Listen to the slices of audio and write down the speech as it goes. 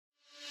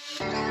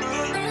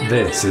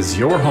This is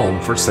your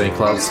home for St.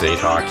 Cloud State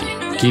hockey,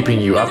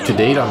 keeping you up to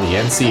date on the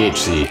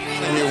NCHC.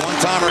 And your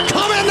one-timer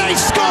come in, they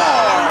score!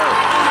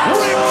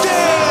 Ripped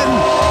in!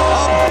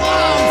 A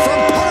bomb from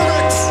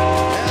Parvix!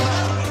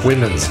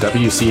 Women's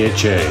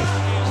WCHA.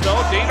 So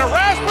Dana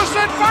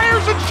Rasmussen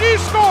fires and she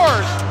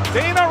scores!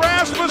 Dana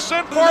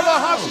Rasmussen for the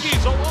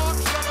Huskies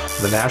alongside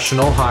The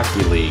National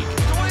Hockey League.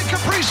 Dwayne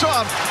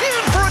Kaprizov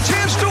in for a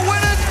chance to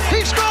win it!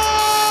 He scores!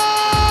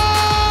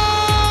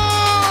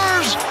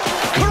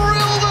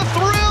 Kirill, the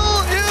thrill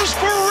is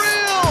for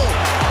real!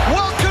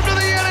 Welcome to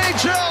the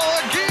NHL, a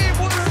game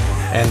winner!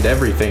 And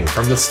everything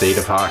from the state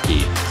of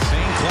hockey.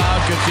 St.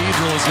 Cloud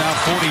Cathedral is now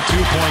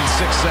 42.6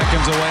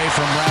 seconds away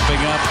from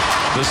wrapping up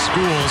the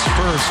school's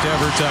first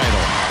ever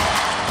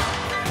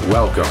title.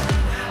 Welcome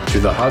to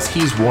the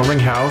Huskies Warming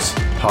House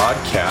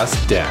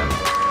Podcast Den.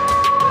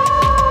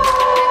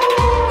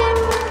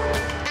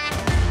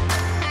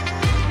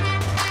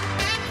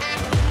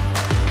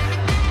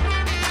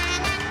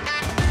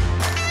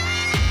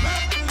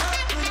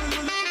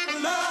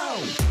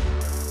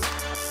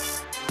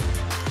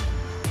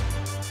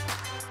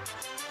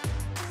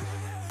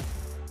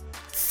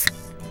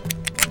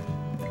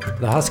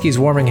 The Huskies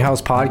Warming House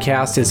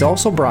podcast is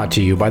also brought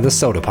to you by the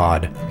Soda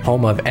Pod,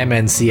 home of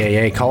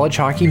NCAA college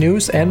hockey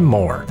news and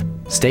more.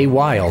 Stay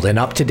wild and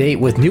up to date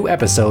with new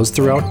episodes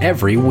throughout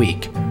every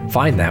week.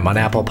 Find them on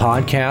Apple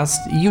Podcasts,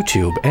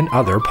 YouTube, and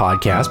other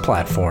podcast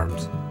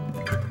platforms.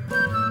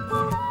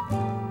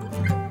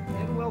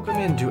 And welcome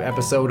into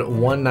episode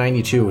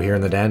 192 here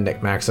in the Den.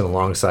 Nick Maxon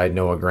alongside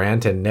Noah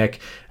Grant. And Nick,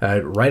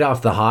 right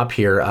off the hop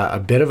here, a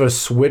bit of a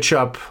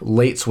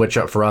late switch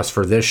up for us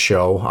for this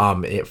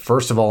show. It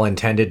first of all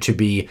intended to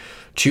be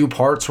two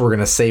parts. We're going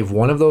to save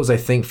one of those, I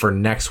think, for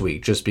next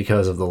week, just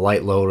because of the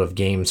light load of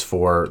games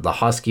for the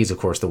Huskies. Of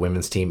course, the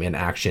women's team in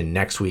action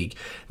next week,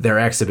 their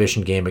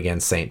exhibition game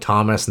against St.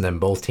 Thomas, and then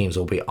both teams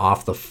will be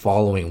off the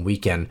following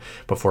weekend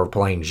before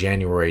playing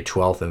January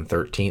 12th and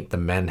 13th. The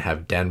men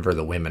have Denver,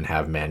 the women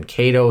have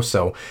Mankato.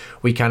 So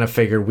we kind of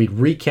figured we'd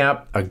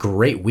recap a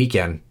great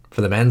weekend for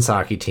the men's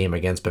hockey team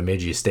against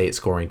Bemidji State,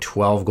 scoring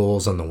 12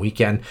 goals on the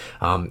weekend.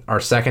 Our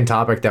second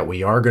topic that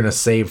we are going to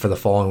save for the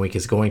following week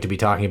is going to be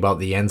talking about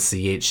the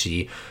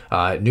NCHC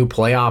new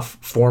playoff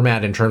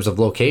format in terms of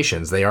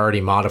locations. They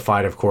already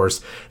modified, of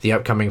course, the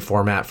upcoming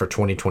format for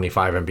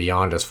 2025 and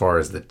beyond as far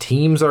as the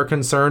teams are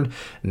concerned.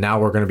 Now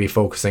we're going to be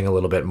focusing a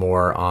little bit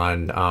more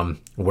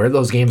on where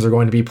those games are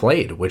going to be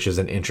played, which is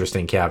an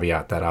interesting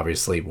caveat that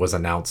obviously was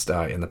announced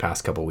in the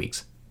past couple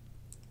weeks.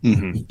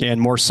 Mm-hmm.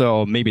 And more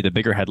so, maybe the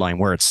bigger headline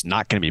where it's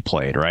not going to be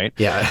played, right?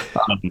 Yeah.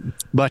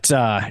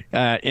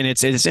 And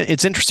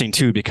it's interesting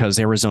too, because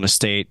Arizona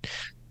State,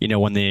 you know,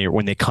 when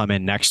they come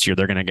in next year,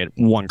 they're going to get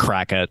one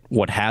crack at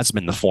what has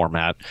been the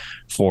format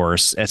for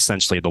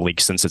essentially the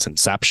league since its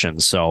inception.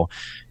 So,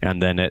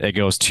 and then it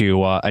goes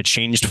to a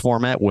changed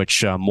format,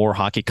 which more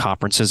hockey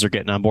conferences are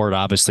getting on board.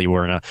 Obviously,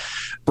 we're going to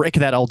break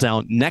that all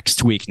down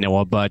next week,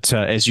 Noah. But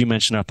as you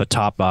mentioned at the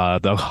top,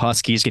 the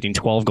Huskies getting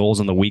 12 goals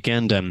on the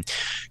weekend, and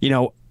you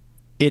know,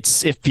 it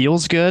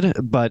feels good,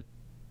 but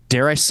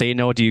dare I say,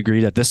 Noah, do you agree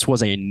that this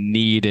was a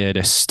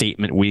needed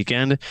statement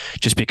weekend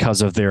just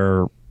because of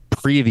their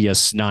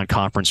previous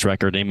non-conference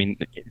record? I mean,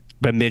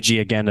 Bemidji,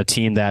 again, a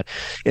team that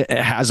it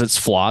has its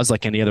flaws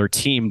like any other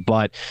team,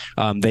 but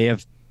they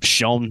have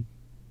shown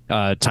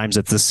times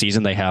that this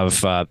season they have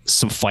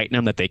some fight in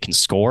them that they can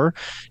score.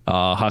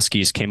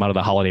 Huskies came out of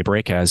the holiday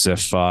break as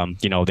if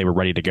they were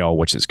ready to go,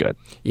 which is good.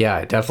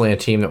 Yeah, definitely a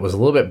team that was a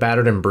little bit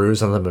battered and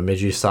bruised on the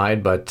Bemidji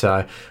side, but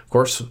of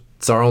course,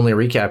 it's our only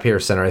recap here.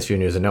 Center Ice View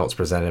News and Notes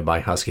presented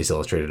by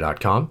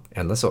HuskiesIllustrated.com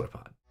and the Soda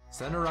Pod.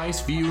 Center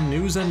Ice View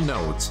News and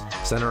Notes.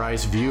 Center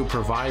Ice View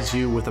provides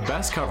you with the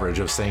best coverage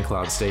of St.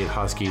 Cloud State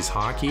Huskies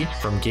hockey,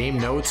 from game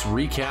notes,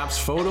 recaps,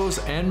 photos,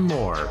 and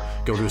more.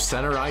 Go to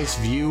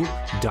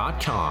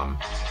CenterIceView.com.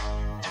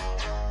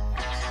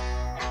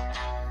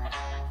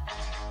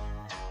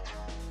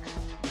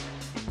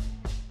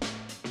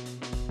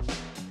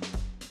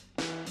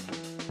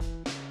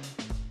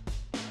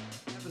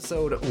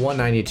 Episode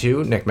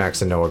 192, Nick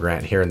Max and Noah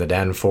Grant here in the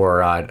Den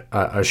for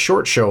a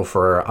short show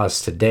for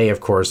us today. Of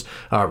course,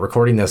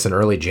 recording this in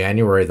early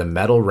January, the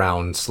medal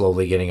round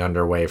slowly getting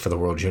underway for the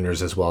World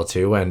Juniors as well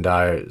too. And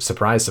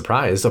surprise,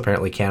 surprise,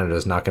 apparently Canada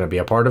is not going to be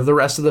a part of the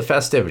rest of the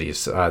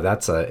festivities.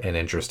 That's an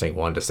interesting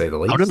one to say the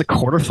least. Out of the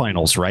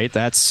quarterfinals, right?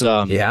 That's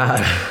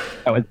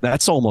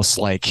that's almost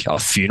like a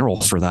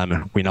funeral for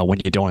them. You know, when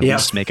you don't at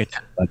least make a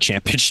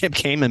championship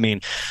game.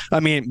 I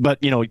mean,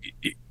 but you know,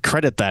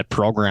 credit that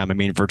program,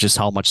 for just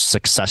how much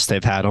success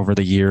they've had over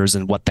the years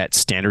and what that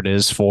standard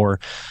is for,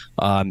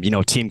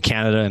 Team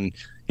Canada, and,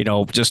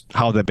 just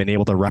how they've been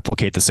able to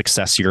replicate the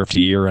success year after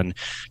year, and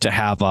to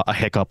have a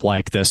hiccup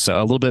like this,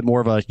 a little bit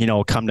more of a,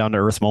 come down to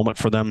earth moment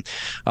for them.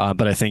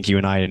 But I think you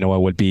and I know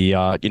it would be,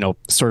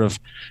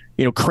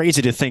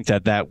 crazy to think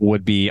that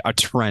would be a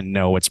trend.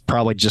 No, it's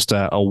probably just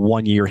a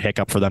 1-year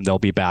hiccup for them. They'll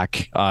be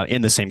back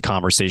in the same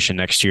conversation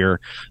next year.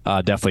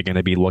 Definitely going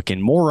to be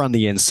looking more on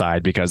the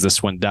inside, because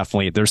this one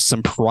definitely, there's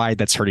some pride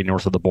that's hurting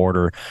north of the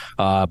border.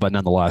 But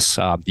nonetheless,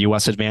 the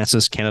U.S.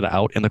 advances, Canada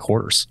out in the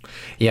quarters.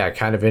 Yeah,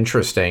 kind of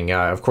interesting.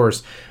 Of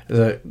course,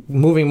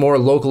 moving more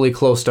locally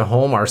close to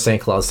home, our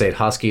St. Cloud State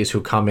Huskies,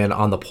 who come in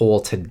on the poll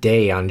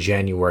today on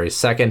January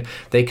 2nd.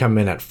 They come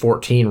in at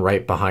 14,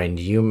 right behind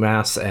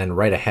UMass and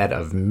right ahead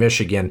of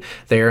Michigan.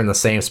 They're in the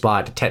same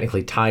spot,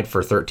 technically tied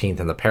for 13th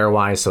in the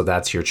pairwise, so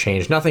that's your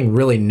change. Nothing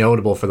really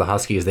notable for the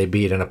Huskies. They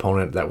beat an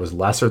opponent that was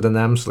lesser than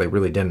them, so they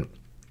really didn't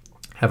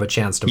have a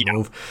chance to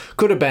move.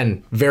 Could have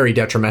been very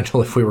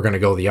detrimental if we were going to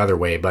go the other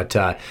way. But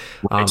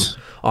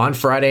on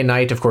Friday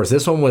night, of course,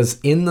 this one was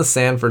in the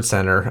Sanford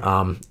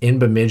Center in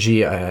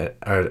Bemidji, a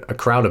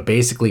crowd of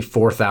basically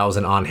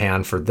 4,000 on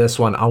hand for this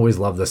one. Always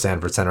love the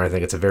Sanford Center. I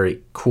think it's a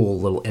very cool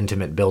little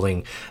intimate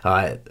building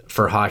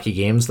for hockey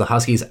games. The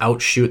Huskies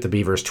outshoot the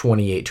Beavers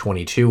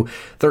 28-22,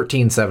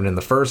 13-7 in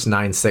the first,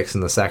 9-6 in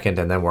the second,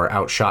 and then were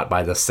outshot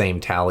by the same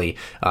tally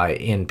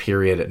in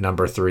period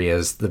number 3,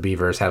 as the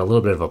Beavers had a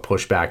little bit of a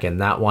pushback in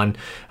that one.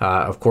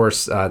 Of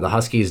course, the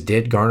Huskies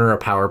did garner a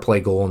power play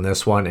goal in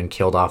this one and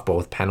killed off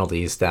both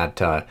penalties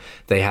that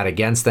they had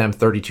against them.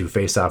 32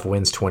 faceoff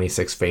wins,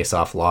 26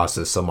 faceoff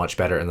losses, so much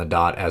better in the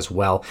dot as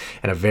well.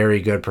 And a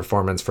very good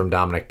performance from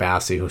Dominic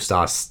Bassey, who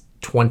saw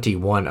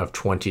 21 of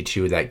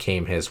 22 that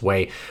came his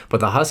way.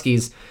 But the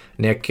Huskies,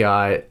 Nick,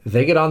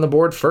 they get on the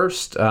board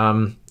first.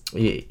 And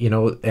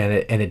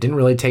it didn't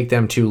really take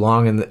them too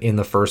long in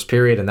the first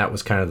period, and that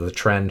was kind of the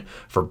trend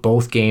for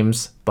both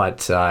games.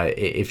 But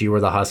if you were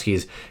the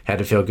Huskies, had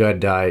to feel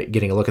good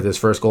getting a look at this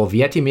first goal.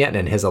 Vieti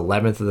Miettinen, his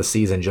 11th of the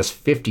season, just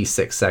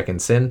 56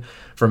 seconds in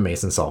from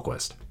Mason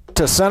Salquist.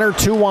 To center,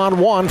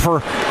 2-on-1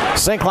 for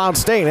St. Cloud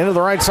State. Into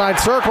the right side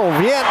circle.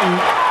 Vieti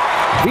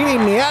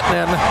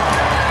Miettinen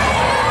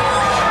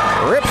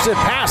rips it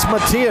past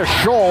Matthias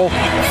Scholl.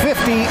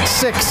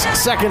 56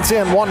 seconds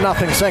in,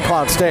 1-0 St.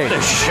 Cloud State. What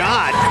a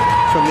shot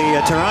from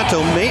the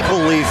Toronto Maple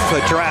Leaf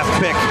draft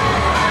pick.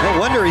 No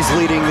wonder he's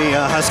leading the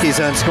Huskies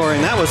on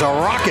scoring. That was a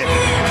rocket.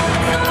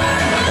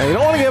 Now, you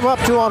don't want to give up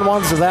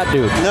 2-on-1s to that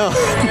dude. No.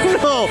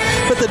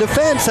 But the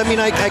defense,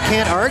 I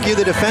can't argue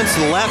the defense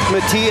left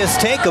Matthias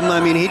take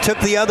him. He took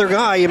the other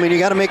guy. You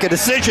got to make a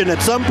decision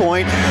at some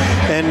point.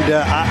 And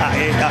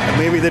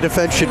maybe the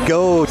defense should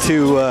go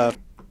to...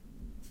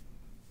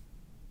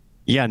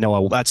 Yeah,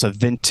 no, that's a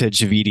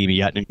vintage Vieti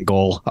Miettinen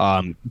goal.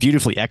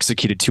 Beautifully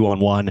executed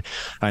 2-on-1.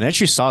 And as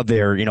you saw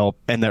there,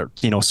 and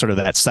the, sort of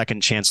that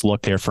second chance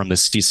look there from the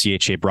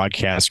WCHA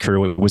broadcast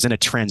crew, it was in a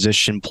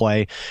transition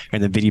play,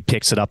 and then Vieti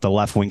picks it up, the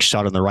left wing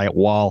shot on the right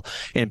wall.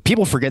 And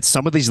people forget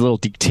some of these little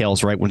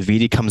details, right? When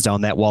Vieti comes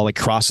down that wall, he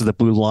crosses the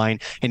blue line,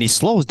 and he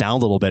slows down a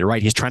little bit,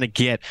 right? He's trying to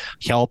get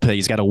help.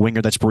 He's got a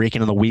winger that's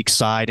breaking on the weak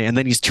side, and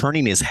then he's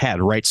turning his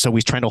head, right? So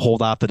he's trying to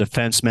hold off the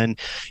defenseman.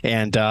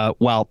 And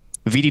while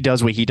Vieti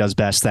does what he does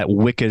best, that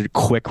wicked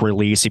quick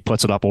release. He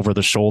puts it up over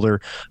the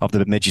shoulder of the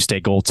Bemidji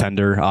State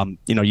goaltender.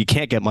 You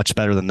can't get much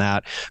better than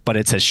that, but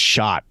it's a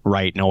shot,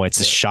 right? No,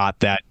 it's a shot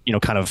that,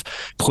 kind of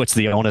puts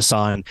the onus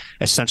on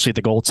essentially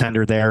the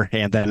goaltender there.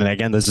 And then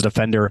again, there's a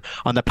defender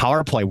on the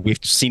power play. We've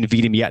seen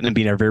Vieti Miettinen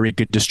being a very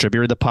good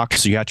distributor of the puck,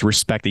 so you have to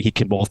respect that he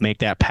can both make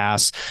that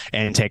pass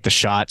and take the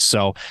shot.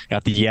 So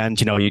at the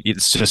end,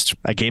 it's just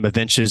a game of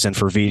inches, and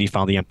for Vieti,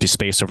 found the empty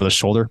space over the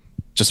shoulder.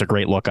 Just a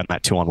great look on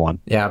that 2-on-1.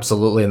 Yeah,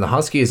 absolutely. And the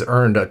Huskies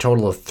earned a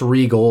total of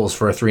 3 goals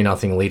for a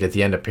 3-0 lead at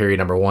the end of period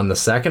number 1. The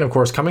second, of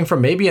course, coming from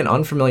maybe an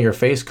unfamiliar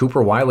face,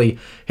 Cooper Wiley,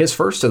 his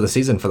first of the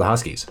season for the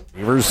Huskies.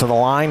 Beavers to the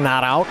line,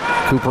 not out.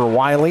 Cooper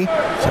Wiley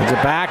sends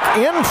it back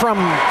in from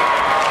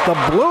the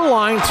blue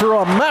line through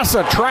a mess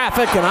of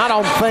traffic, and I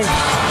don't think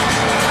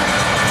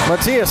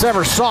Matthias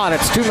ever saw it.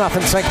 It's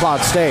 2-0 St. Cloud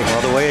State.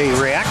 Well, the way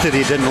he reacted,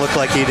 he didn't look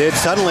like he did.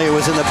 Suddenly it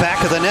was in the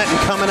back of the net and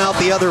coming out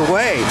the other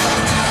way.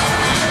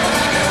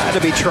 To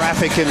be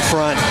traffic in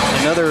front.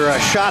 Another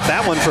shot,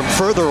 that one from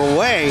further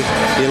away,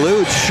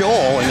 eludes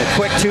Scholl, and a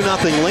quick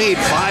 2-0 lead,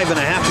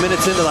 5.5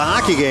 minutes into the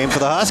hockey game for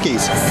the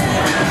Huskies.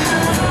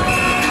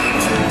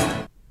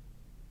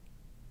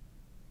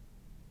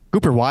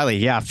 Cooper Wiley,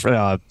 yeah,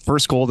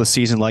 first goal of the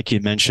season, like you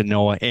mentioned,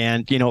 Noah.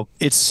 And,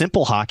 it's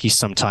simple hockey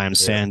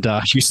sometimes. Yeah. And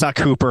you saw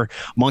Cooper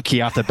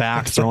monkey off the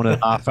back, throwing it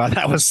off.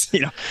 That was,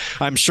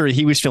 I'm sure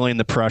he was feeling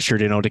the pressure,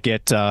 to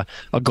get a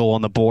goal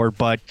on the board.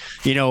 But,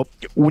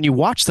 when you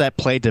watch that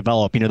play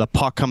develop, the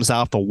puck comes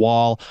off the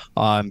wall,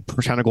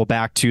 trying to go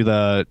back to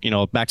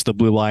the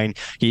blue line.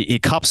 He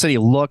cups it, he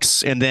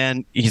looks, and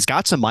then he's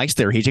got some ice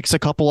there. He takes a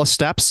couple of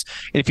steps.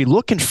 And if you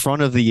look in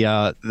front of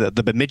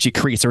the Bemidji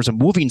crease, there was a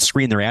moving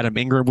screen there. Adam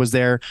Ingram was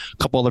there, a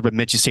couple other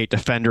Bemidji State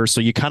defenders,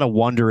 so you kind of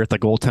wonder if the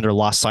goaltender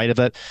lost sight of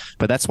it.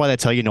 But that's why they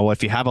tell you,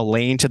 if you have a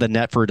lane to the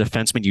net for a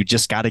defenseman, you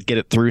just got to get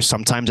it through.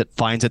 Sometimes it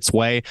finds its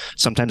way,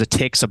 sometimes it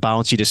takes a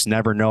bounce. You just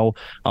never know.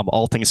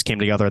 All things came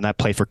together in that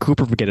play for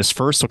Cooper to get his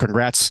first, so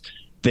congrats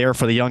there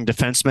for the young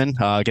defenseman.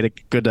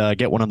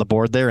 Get one on the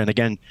board there. And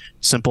again,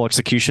 simple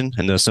execution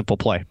and a simple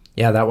play.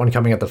 Yeah, that one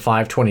coming at the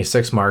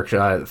 5:26 mark.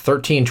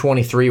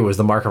 13:23 was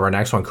the mark of our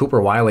next one.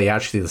 Cooper Wiley,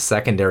 actually the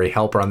secondary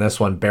helper on this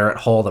one. Barrett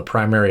Hall, the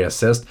primary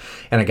assist.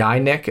 And a guy,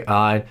 Nick,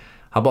 how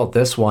about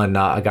this one?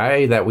 A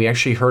guy that we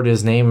actually heard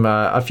his name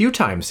a few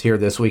times here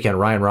this weekend,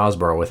 Ryan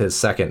Rosborough, with his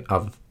second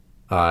of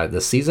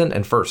the season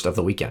and first of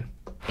the weekend.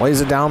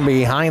 Plays it down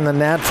behind the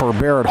net for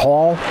Barrett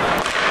Hall.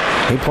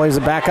 He plays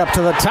it back up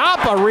to the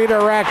top. A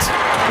redirect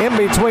in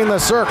between the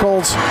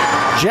circles.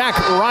 Jack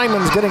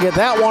Ryman's going to get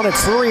that one.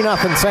 It's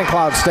 3-0 St.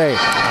 Cloud State.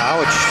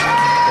 Ouch.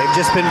 They've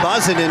just been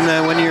buzzing,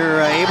 and when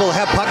you're able to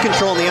have puck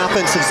control in the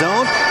offensive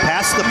zone,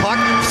 pass the puck,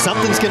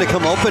 something's going to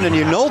come open, and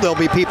you know there'll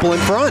be people in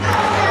front.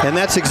 And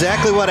that's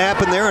exactly what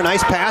happened there. A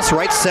nice pass,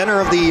 right center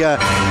of the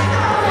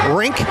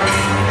rink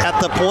at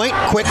the point.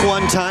 Quick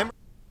one-time.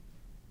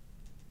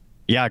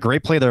 Yeah,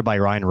 great play there by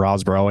Ryan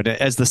Rosborough. And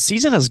as the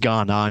season has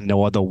gone on,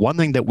 Noah, the one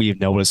thing that we've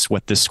noticed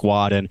with this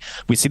squad, and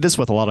we see this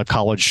with a lot of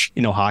college,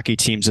 hockey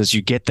teams, is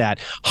you get that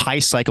high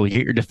cycle.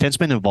 You get your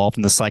defenseman involved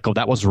in the cycle.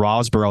 That was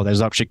Rosborough that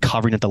was actually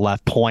covering at the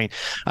left point.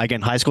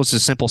 Again, high school is a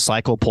simple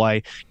cycle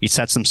play. He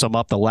sets himself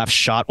up. The left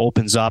shot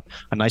opens up.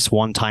 A nice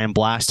one-time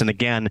blast. And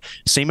again,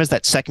 same as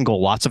that second goal,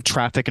 lots of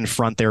traffic in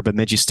front there.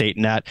 Bemidji State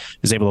net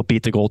is able to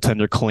beat the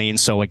goaltender clean.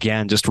 So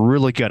again, just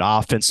really good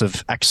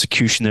offensive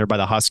execution there by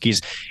the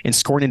Huskies and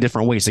scoring in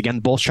different ways. Again,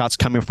 both shots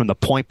coming from the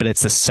point, but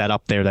it's the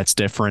setup there that's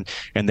different.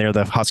 And there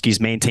the Huskies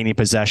maintaining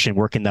possession,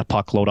 working that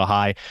puck low to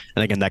high,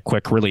 and again, that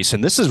quick release.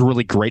 And this is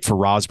really great for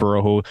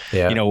Rosborough,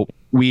 who,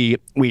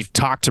 we've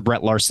talked to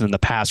Brett Larson in the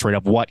past, right,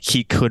 of what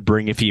he could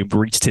bring if he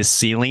reached his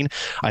ceiling.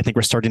 I think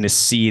we're starting to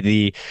see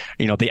the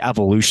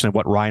evolution of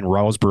what Ryan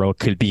Rosborough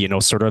could be,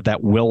 sort of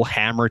that Will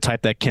Hammer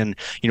type that can,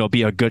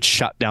 be a good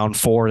shutdown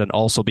forward and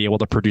also be able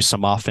to produce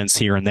some offense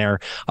here and there.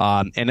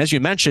 And as you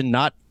mentioned,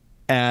 not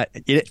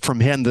it from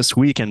him this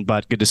weekend,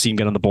 but good to see him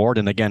get on the board.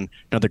 And again,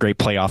 another great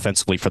play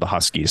offensively for the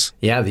Huskies.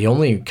 Yeah, the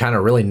only kind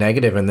of really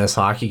negative in this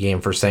hockey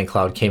game for St.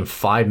 Cloud came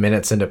 5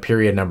 minutes into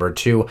period number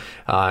 2.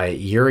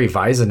 Yuri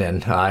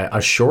Vaisanen,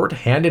 a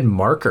short-handed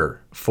marker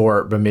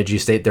for Bemidji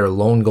State, their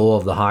lone goal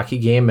of the hockey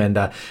game.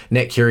 And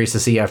Nick, curious to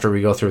see after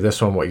we go through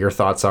this one what your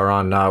thoughts are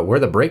on where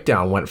the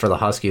breakdown went for the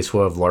Huskies, who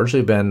have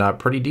largely been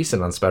pretty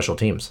decent on special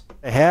teams.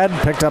 Ahead,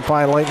 picked up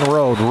by Leighton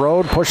Road.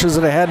 Road pushes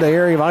it ahead to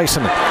Yuri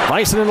Vaisanen.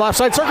 Vaisanen left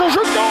side circle,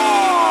 scores!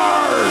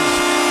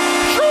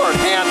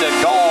 Short-handed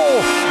goal.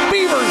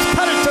 Beavers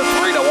cut it to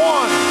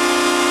 3-1.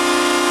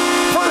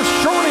 First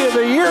shorty of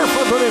the year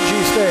for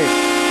Bemidji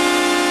State.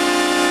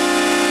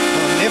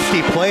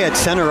 Nifty play at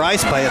center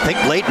ice by, I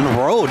think, Leighton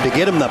Road to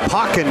get him the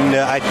puck and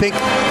I think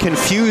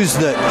confuse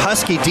the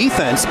Husky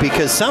defense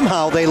because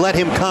somehow they let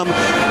him come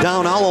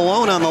down all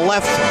alone on the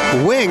left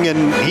wing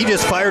and he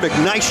just fired a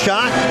nice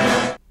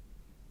shot.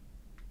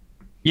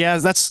 Yeah,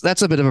 that's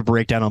a bit of a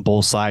breakdown on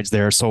both sides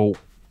there. So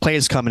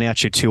plays coming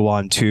at you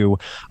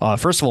 2-on-2.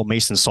 First of all,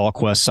 Mason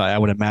Salquist, I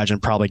would imagine,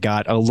 probably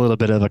got a little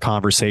bit of a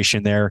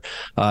conversation there.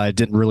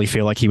 Didn't really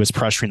feel like he was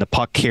pressuring the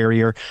puck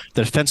carrier.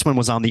 The defenseman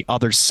was on the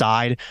other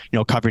side,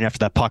 covering after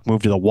that puck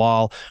moved to the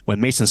wall. When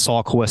Mason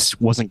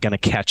Salquist wasn't going to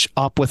catch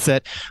up with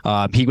it,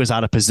 he was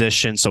out of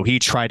position, so he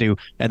tried to,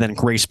 and then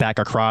grace back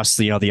across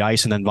the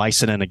ice, and then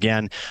Vaisanen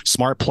again.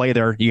 Smart play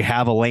there. You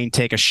have a lane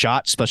take a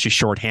shot, especially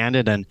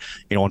shorthanded, and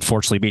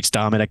unfortunately beats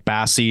Dominic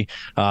Bassi.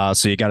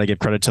 So you got to give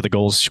credit to the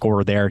goal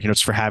scorer there.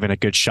 Just for having a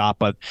good shot,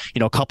 but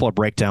a couple of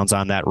breakdowns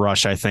on that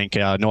rush. I think.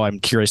 No,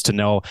 I'm curious to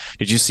know.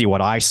 Did you see what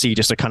I see?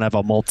 Just a kind of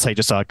a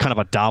kind of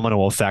a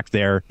domino effect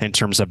there in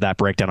terms of that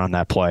breakdown on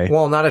that play.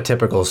 Well, not a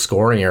typical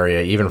scoring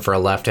area, even for a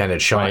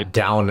left-handed shot right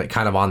down,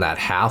 kind of on that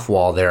half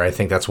wall there. I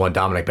think that's one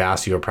Dominic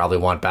Bassi would probably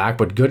want back.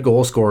 But good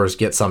goal scorers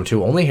get some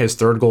too. Only his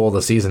third goal of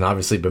the season.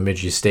 Obviously,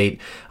 Bemidji State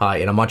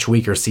in a much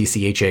weaker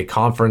CCHA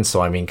conference.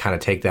 So I mean, kind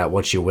of take that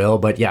what you will.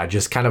 But yeah,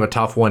 just kind of a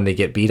tough one to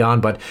get beat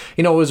on. But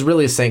it was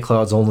really St.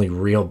 Cloud's only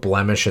real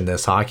blemish in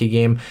this hockey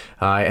game,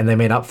 and they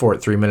made up for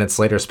it 3 minutes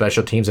later.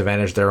 Special teams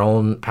advantaged their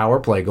own power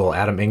play goal.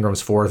 Adam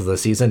Ingram's fourth of the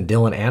season.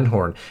 Dylan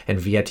Anhorn and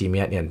Vieti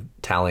Mietnian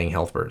tallying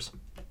helpers.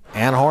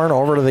 Anhorn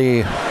over to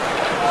the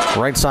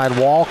right side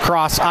wall,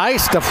 cross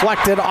ice,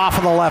 deflected off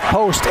of the left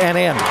post and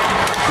in.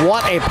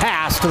 What a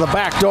pass to the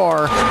back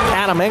door.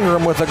 Adam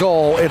Ingram with the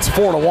goal. It's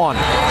 4-1.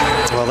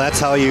 Well, that's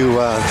how you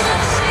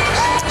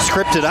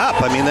script it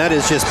up. I mean, that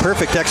is just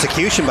perfect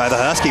execution by the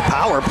Husky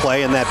power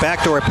play, and that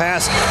backdoor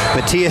pass,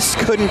 Matthias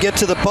couldn't get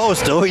to the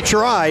post, though he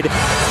tried.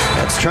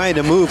 That's trying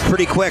to move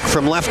pretty quick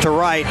from left to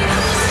right.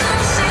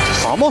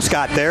 Almost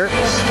got there,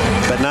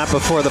 but not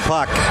before the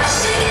puck.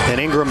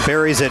 And Ingram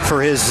buries it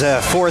for his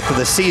fourth of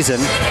the season.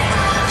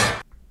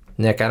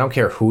 Nick, I don't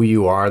care who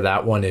you are,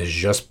 that one is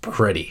just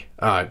pretty.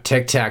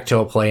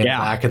 Tic-tac-toe play in the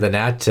back of the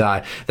net.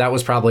 That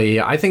was probably,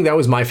 I think that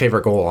was my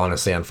favorite goal,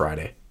 honestly, on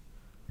Friday.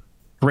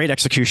 Great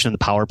execution in the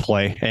power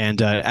play.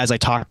 And as I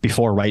talked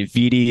before, right,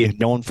 VD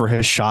known for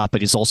his shot,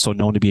 but he's also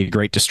known to be a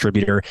great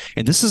distributor.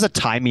 And this is a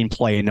timing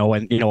play, and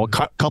a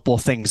couple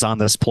of things on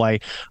this play.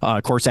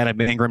 Of course, Adam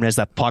Ingram, as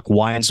that puck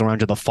winds around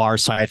to the far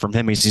side from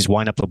him, he's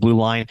winding up the blue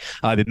line.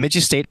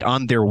 Bemidji State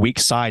on their weak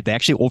side, they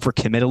actually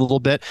overcommit a little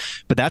bit,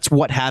 but that's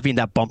what having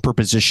that bumper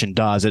position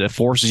does. It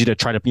forces you to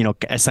try to,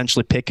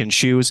 essentially pick and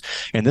choose.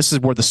 And this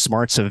is where the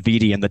smarts of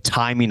VD and the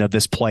timing of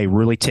this play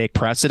really take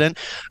precedent.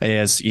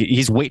 Is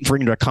he's waiting for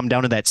him to come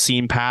down to that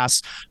seam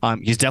pass.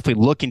 He's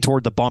definitely looking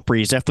toward the bumper.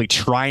 He's definitely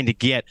trying to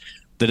get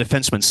the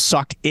defenseman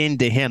sucked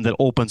into him. That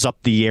opens up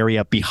the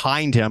area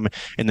behind him,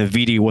 in the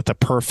VD with a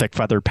perfect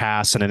feather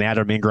pass and an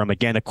Adam Ingram,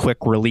 again, a quick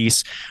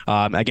release.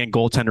 Again,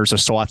 goaltenders are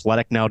so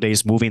athletic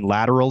nowadays, moving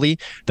laterally,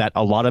 that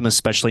a lot of them,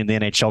 especially in the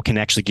NHL, can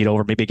actually get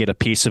over, maybe get a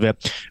piece of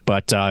it.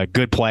 But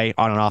good play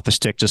on and off the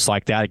stick, just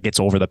like that. It gets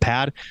over the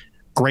pad.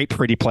 Great,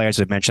 pretty play, as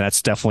I mentioned.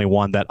 That's definitely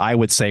one that I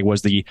would say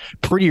was the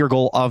prettier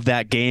goal of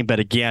that game. But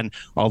again,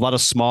 a lot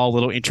of small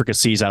little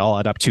intricacies that all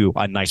add up to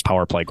a nice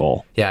power play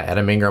goal. Yeah,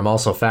 Adam Ingram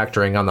also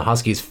factoring on the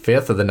Huskies'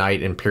 5th of the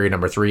night in period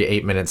number 3,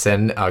 8 minutes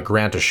in.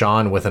 Grant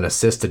Deshawn with an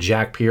assist to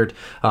Jack Peart,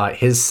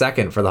 his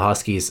second for the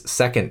Huskies'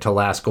 second to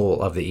last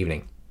goal of the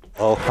evening.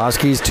 Oh,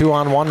 Huskies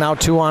 2-on-1, now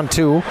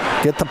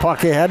 2-on-2. Get the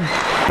puck ahead.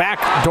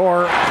 Back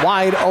door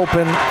wide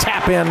open.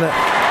 Tap in.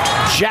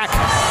 Jack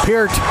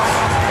Peart.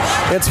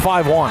 It's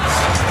 5-1.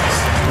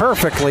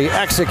 Perfectly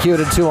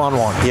executed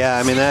 2-on-1. Yeah,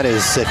 I mean, that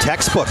is a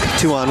textbook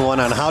 2-on-1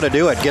 on how to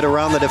do it. Get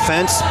around the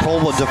defense, pull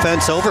the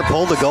defense over,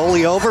 pull the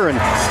goalie over, and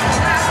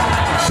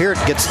Peart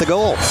gets the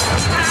goal.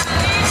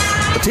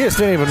 Matias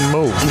didn't even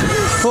move.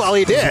 Well,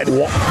 he did.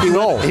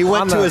 He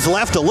went to his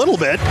left a little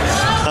bit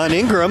on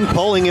Ingram,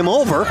 pulling him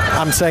over.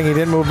 I'm saying he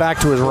didn't move back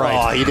to his right.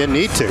 Oh, he didn't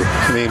need to.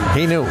 I mean,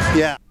 he knew.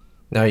 Yeah.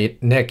 Now,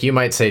 Nick, you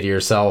might say to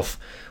yourself,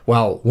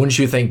 well, wouldn't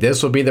you think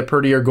this would be the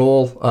prettier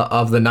goal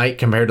of the night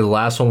compared to the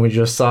last one we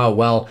just saw?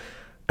 Well,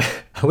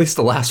 at least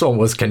the last one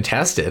was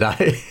contested.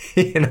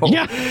 You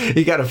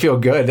got to feel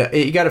good.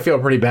 You got to feel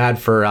pretty bad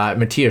for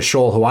Matthias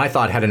Scholl, who I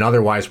thought had an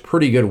otherwise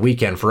pretty good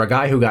weekend. For a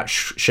guy who got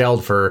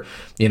shelled for,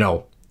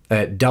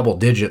 double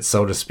digits,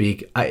 so to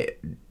speak,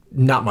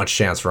 not much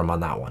chance for him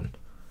on that one.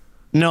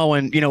 No,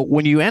 and,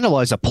 when you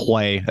analyze a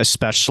play,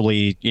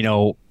 especially,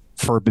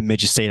 for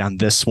Bemidji State on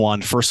this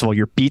one, first of all,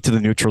 you're beat to the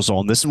neutral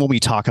zone. This is when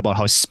we talk about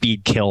how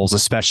speed kills,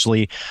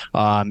 especially,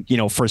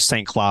 for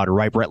St. Cloud,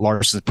 right? Brett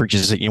Larson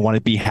preaches that you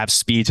want to have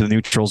speed to the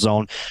neutral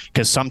zone,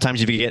 because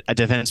sometimes if you get a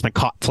defenseman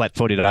caught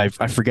flat-footed, I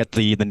forget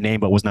the name,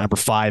 but it was number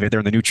 5.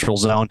 They're in the neutral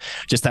zone.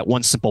 Just that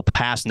one simple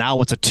pass.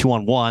 Now it's a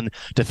 2-on-1.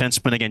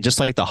 Defenseman, again, just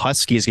like the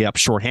Huskies get up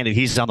shorthanded,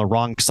 he's on the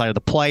wrong side of the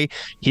play.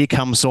 He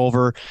comes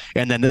over,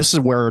 and then this is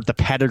where the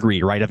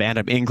pedigree, right, of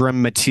Adam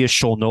Ingram, Matthias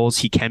Scholl knows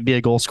he can be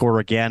a goal scorer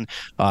again.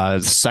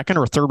 Second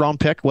or third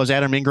round pick was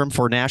Adam Ingram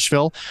for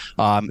Nashville.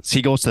 So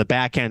he goes to the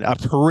back end, a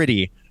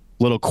pretty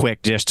little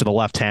quick dish to the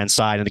left-hand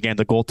side. And again,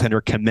 the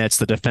goaltender commits.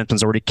 The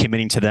defenseman's already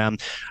committing to them.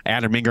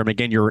 Adam Ingram,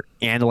 again, you're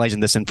analyzing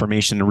this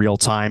information in real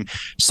time,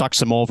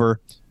 sucks him over,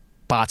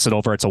 bots it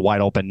over. It's a wide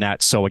open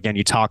net. So again,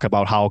 you talk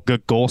about how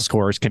good goal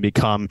scorers can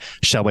become,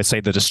 shall we say,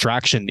 the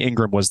distraction.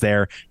 Ingram was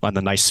there on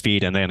the nice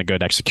speed and then a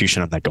good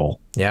execution of that goal.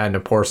 Yeah, and to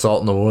pour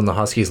salt in the wound, the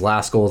Huskies'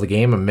 last goal of the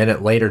game. A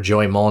minute later,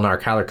 Joey Molinar,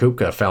 Kyler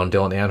Kupka found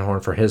Dylan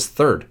Anhorn for his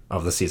 3rd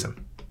of the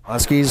season.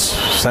 Huskies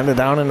send it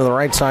down into the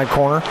right side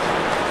corner.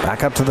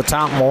 Back up to the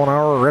top.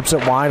 Molinar rips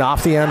it wide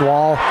off the end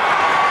wall.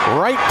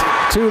 Right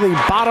to the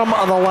bottom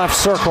of the left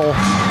circle.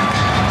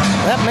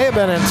 That may have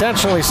been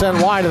intentionally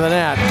sent wide of the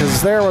net,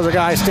 because there was a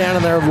guy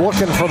standing there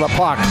looking for the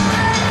puck.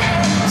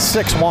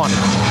 6-1.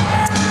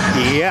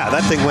 Yeah,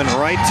 that thing went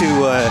right to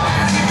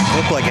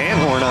look like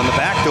Anhorn on the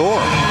back door.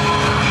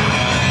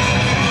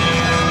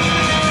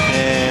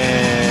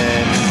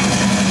 And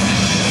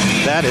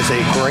that is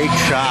a great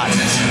shot.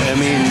 I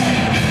mean,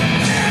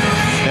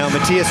 now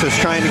Matthias was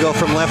trying to go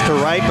from left to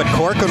right, but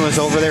Corcoran was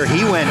over there.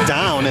 He went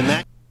down, and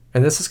that...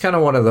 And this is kind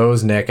of one of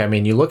those, Nick. I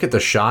mean, you look at the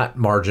shot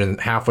margin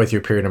halfway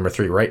through period number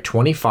 3, right?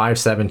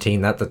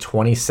 25-17. That's the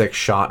 26th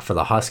shot for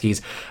the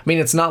Huskies. I mean,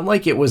 it's not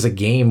like it was a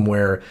game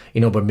where,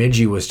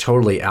 Bemidji was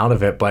totally out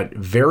of it, but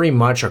very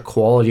much a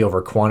quality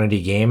over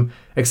quantity game,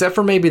 except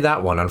for maybe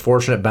that one.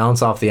 Unfortunate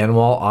bounce off the end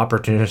wall,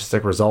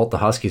 opportunistic result. The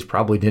Huskies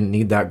probably didn't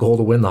need that goal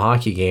to win the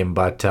hockey game,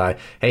 but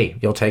hey,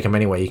 you'll take them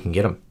any way you can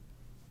get them.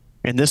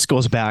 And this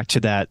goes back to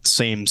that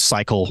same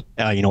cycle,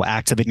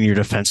 activating your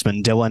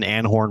defenseman. Dylan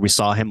Anhorn, we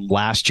saw him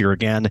last year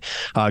again.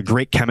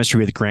 Great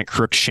chemistry with Grant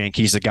Cruikshank.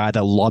 He's a guy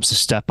that loves to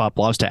step up,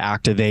 loves to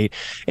activate.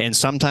 And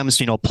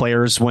sometimes,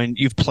 players, when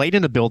you've played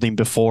in a building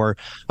before,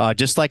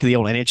 just like the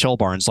old NHL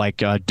barns, like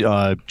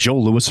Joe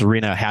Louis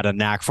Arena had a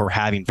knack for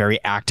having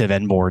very active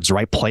end boards,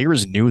 right?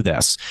 Players knew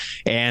this.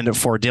 And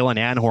for Dylan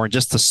Anhorn,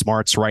 just the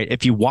smarts, right?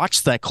 If you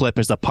watch that clip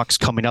as the puck's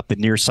coming up the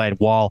near side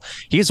wall,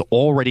 he is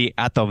already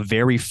at the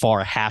very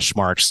far hash hash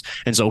marks.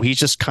 And so he's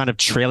just kind of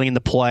trailing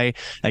the play.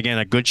 Again,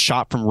 a good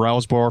shot from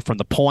Roseborough from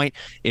the point.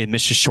 It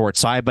misses short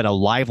side, but a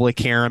lively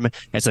Karam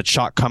as a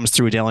shot comes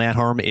through. Dylan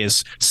Anholm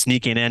is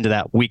sneaking into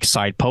that weak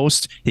side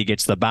post. He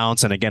gets the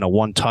bounce, and again, a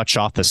one touch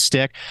off the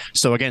stick.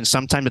 So again,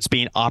 sometimes it's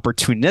being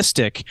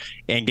opportunistic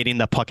and getting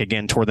the puck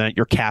again toward the net.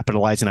 You're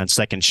capitalizing on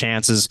second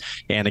chances.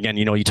 And again,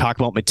 you talk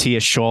about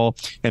Matthias Scholl.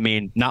 I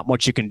mean, not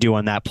much you can do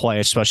on that play,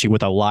 especially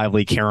with a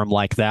lively Karam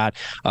like that.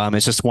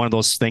 It's just one of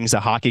those things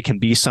that hockey can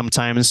be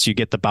sometimes. You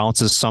get the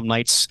bounces some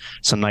nights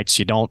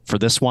you don't. For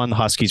this one, the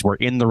Huskies were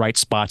in the right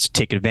spots to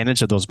take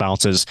advantage of those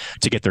bounces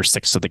to get their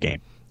sixth of the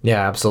game.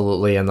 Yeah,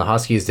 absolutely. And the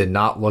Huskies did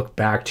not look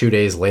back 2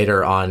 days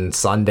later on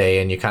Sunday,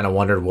 and you kind of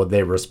wondered, would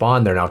they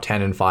respond? They're now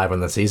 10-5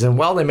 on the season.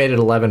 Well, they made it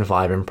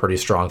 11-5 in pretty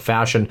strong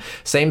fashion.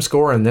 Same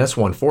score in this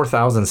one,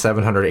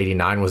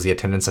 4,789 was the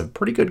attendance of a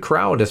pretty good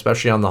crowd,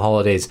 especially on the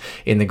holidays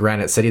in the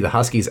Granite City. The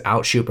Huskies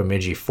outshoot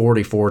Bemidji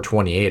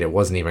 44-28. It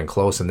wasn't even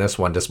close in this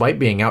one, despite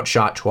being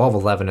outshot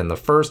 12-11 in the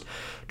first.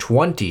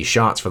 20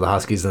 shots for the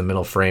Huskies in the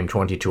middle frame,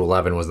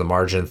 20-11 was the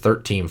margin,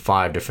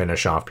 13-5 to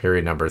finish off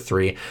period number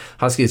 3.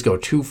 Huskies go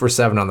 2 for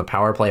 7 on the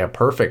power play, a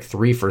perfect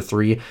 3 for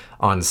 3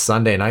 on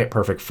Sunday night,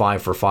 perfect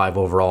 5 for 5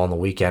 overall on the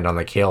weekend on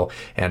the kill,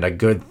 and a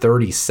good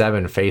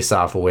 37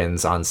 faceoff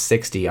wins on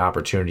 60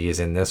 opportunities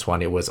in this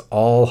one. It was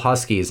all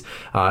Huskies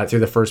through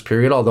the first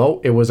period,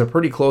 although it was a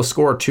pretty close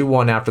score,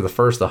 2-1 after the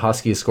first. The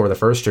Huskies score the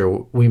first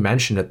two. We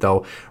mentioned it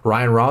though.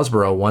 Ryan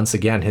Rosborough, once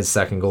again, his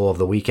second goal of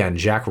the weekend.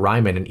 Jack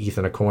Ryman and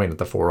Ethan Aucoin at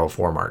the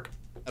 4:04 mark.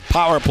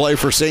 Power play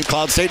for St.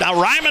 Cloud State. Now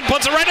Ryman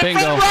puts it right in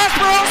Bingo. front.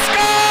 Rosborough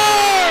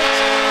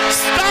scores!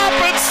 Stop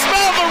and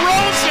smell the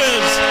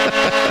roses!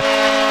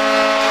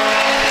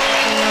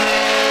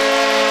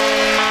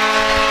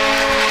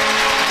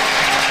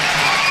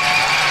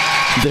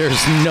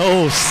 There's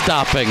no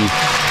stopping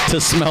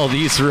to smell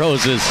these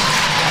roses.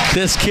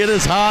 This kid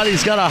is hot.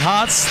 He's got a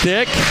hot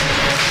stick.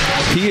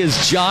 He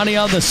is Johnny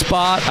on the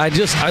spot. I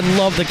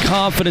love the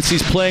confidence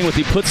he's playing with.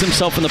 He puts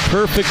himself in the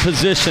perfect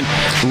position.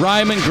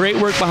 Ryman, great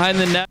work behind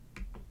the net.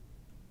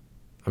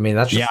 I mean,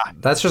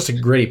 that's just a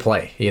gritty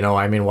play.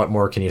 I mean, what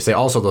more can you say?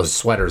 Also, those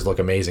sweaters look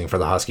amazing for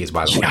the Huskies,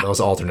 by the way. Those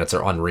alternates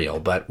are unreal,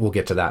 but we'll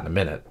get to that in a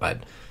minute.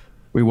 But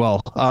we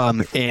will.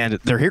 And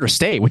they're here to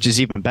stay, which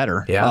is even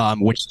better. Yeah.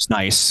 Which is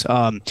nice.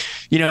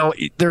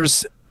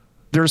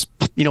 There's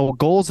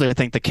goals that I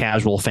think the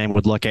casual fan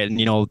would look at, and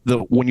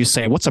when you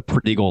say what's a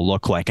pretty goal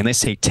look like, and they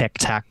say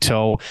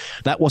tic-tac-toe,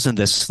 that wasn't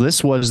this.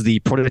 This was the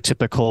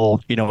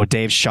prototypical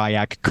Dave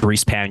Shayak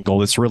grease pan goal.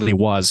 This really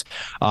was.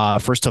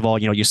 First of all,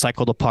 you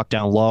cycle the puck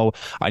down low,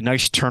 a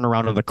nice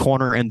turnaround in the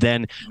corner, and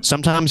then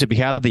sometimes if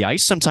you have the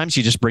ice, sometimes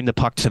you just bring the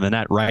puck to the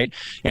net, right?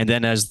 And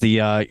then as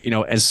the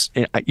as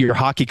your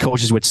hockey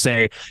coaches would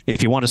say,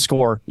 if you want to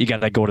score, you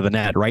got to go to the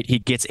net, right? He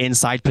gets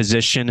inside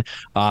position.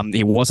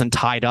 He wasn't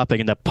tied up,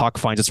 and the puck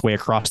finds its way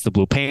across the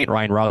blue paint.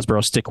 Ryan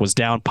Rosborough's stick was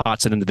down,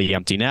 pots it into the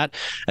empty net.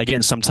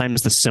 Again,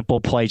 sometimes the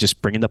simple play,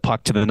 just bringing the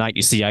puck to the net,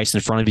 you see ice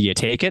in front of you, you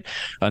take it,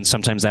 and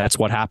sometimes that's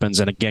what happens.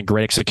 And again,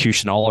 great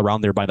execution all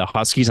around there by the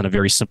Huskies, and a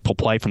very simple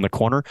play from the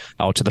corner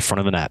out to the front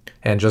of the net.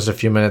 And just a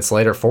few minutes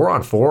later,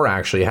 4-on-4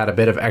 actually had a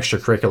bit of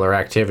extracurricular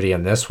activity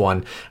in this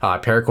one.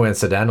 Pair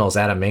coincidentals,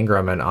 Adam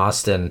Ingram and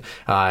Austin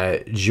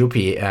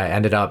Jupi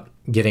ended up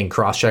getting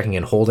cross-checking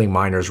and holding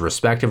minors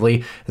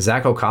respectively.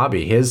 Zach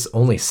Okabe, his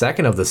only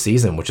second of the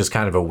season, which is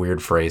kind of a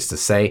weird phrase to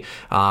say.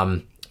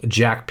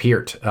 Jack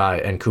Peart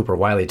and Cooper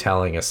Wiley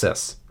tallying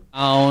assists.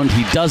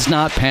 He does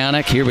not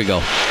panic. Here we go.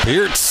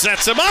 Peart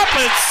sets him up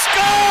and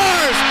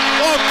scores!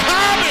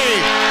 Okabe!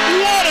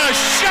 What a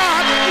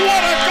shot!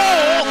 What a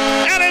goal!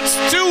 And it's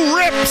to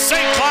rip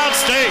St. Cloud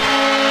State!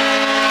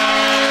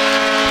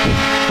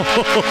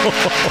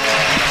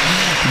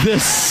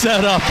 This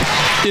setup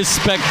is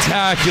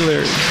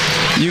spectacular.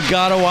 You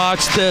gotta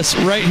watch this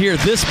right here.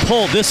 This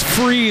pull, this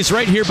freeze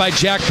right here by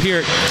Jack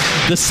Peart.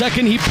 The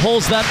second he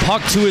pulls that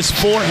puck to his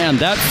forehand,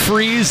 that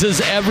freezes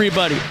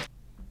everybody.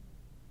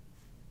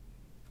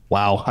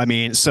 Wow. I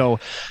mean, so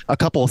a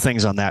couple of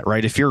things on that,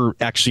 right? If you're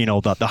actually,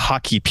 the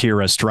hockey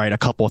purist, right? A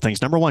couple of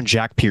things. Number one,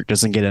 Jack Peart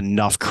doesn't get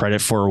enough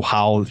credit for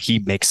how he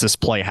makes this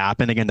play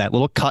happen. Again, that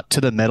little cut to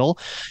the middle.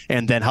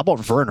 And then how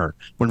about Werner?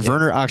 When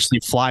Werner actually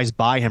flies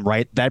by him,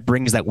 right? That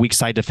brings that weak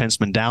side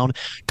defenseman down.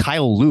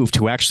 Kyle Luft,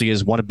 who actually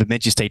is one of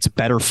Bemidji State's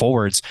better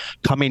forwards,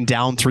 coming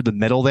down through the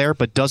middle there,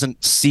 but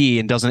doesn't see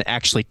and doesn't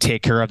actually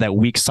take care of that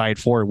weak side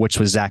forward, which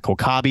was Zach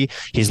Okabe.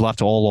 He's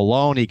left all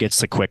alone. He gets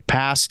the quick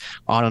pass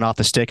on and off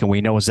the stick, and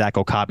we know Zach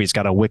Okabe's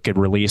got a wicked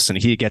release,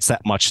 and he gets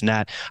that much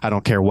net. I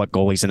don't care what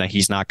goalie's in it,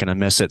 he's not going to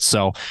miss it.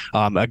 So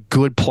a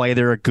good play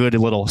there, a good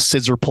little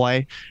scissor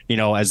play,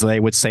 as they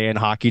would say in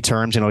hockey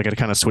terms. They got to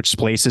kind of switch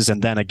places,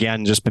 and then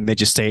again, just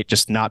Bemidji State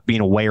just not being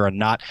aware and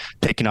not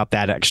picking up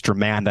that extra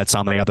man that's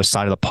on the other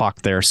side of the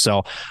puck there.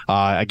 So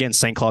again,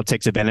 St. Cloud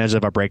takes advantage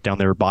of a breakdown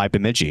there by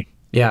Bemidji.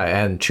 Yeah,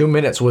 and 2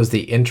 minutes was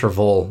the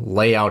interval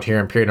layout here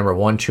in period number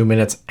 1. 2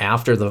 minutes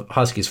after the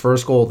Huskies'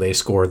 first goal, they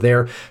scored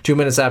there. 2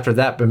 minutes after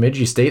that,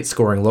 Bemidji State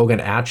scoring Logan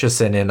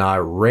Atchison in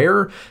a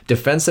rare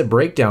defensive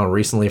breakdown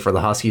recently for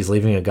the Huskies,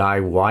 leaving a guy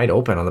wide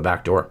open on the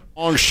back door.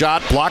 Long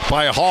shot blocked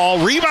by Hall.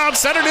 Rebound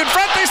centered in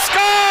front. They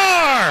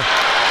score!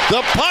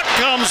 The puck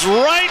comes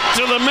right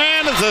to the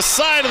man at the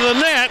side of the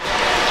net,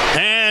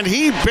 and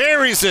he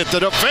buries it. The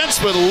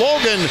defenseman,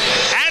 Logan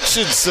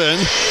Atchison.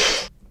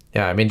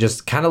 Yeah, I mean,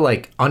 just kind of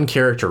like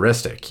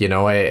uncharacteristic,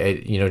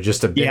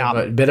 just a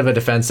bit of a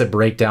defensive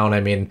breakdown.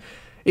 I mean,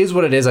 is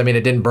what it is. I mean,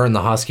 it didn't burn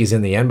the Huskies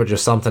in the end, but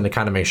just something to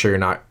kind of make sure you're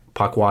not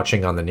puck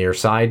watching on the near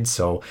side.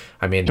 So,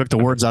 I mean, took the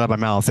words out of my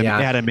mouth, and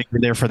yeah. had him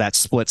there for that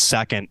split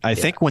second. I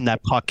think when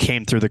that puck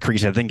came through the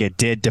crease, I think it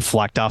did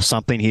deflect off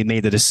something. He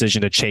made the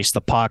decision to chase the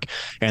puck,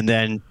 and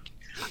then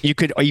you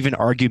could even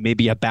argue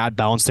maybe a bad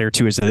bounce there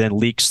too, as it then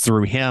leaks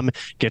through him,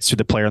 gets to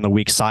the player on the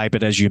weak side.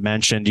 But as you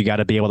mentioned, you got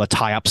to be able to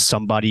tie up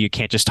somebody. You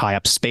can't just tie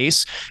up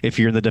space if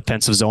you're in the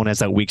defensive zone as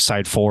that weak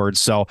side forward.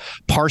 So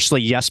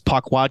partially, yes,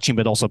 puck watching,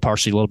 but also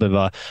partially a little bit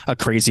of a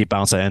crazy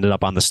bounce that ended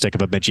up on the stick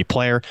of a Bemidji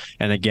player.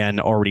 And again,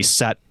 already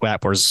set.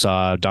 That was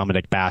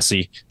Dominic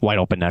Bassey, wide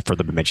open net for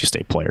the Bemidji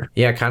State player.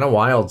 Yeah, kind of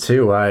wild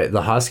too.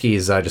 The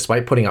Huskies,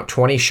 despite putting up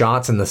 20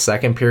 shots in the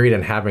second period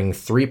and having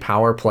 3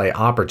 power play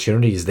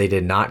opportunities, they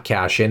did not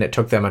cash in. It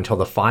took them until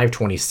the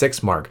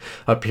 5:26 mark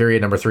of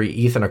period number 3.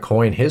 Ethan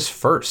Aucoin, his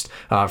first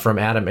from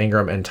Adam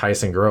Ingram and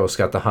Tyson Gross,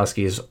 got the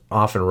Huskies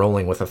off and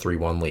rolling with a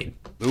 3-1 lead.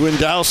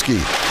 Lewandowski.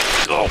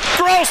 Oh,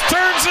 Gross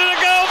turns it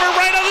over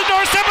right on the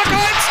doorstep.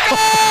 Aucoin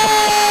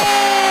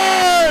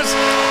scores!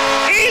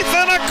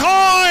 Ethan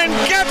Aucoin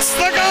gets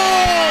the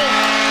goal,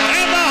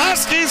 and the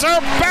Huskies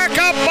are back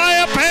up by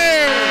a pair.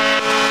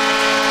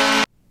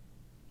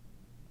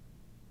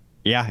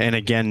 Yeah, and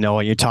again,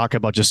 Noah, you talk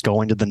about just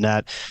going to the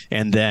net,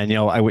 and then,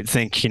 I would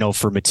think,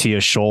 for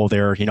Matthias Scholl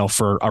there,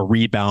 for a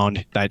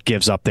rebound that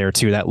gives up there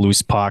too, that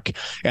loose puck,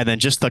 and then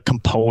just the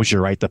composure,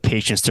 right, the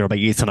patience there by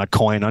Ethan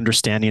Aucoin,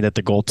 understanding that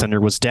the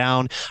goaltender was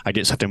down. I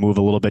just have to move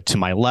a little bit to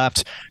my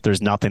left.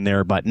 There's nothing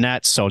there but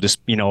net. So just,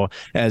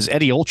 as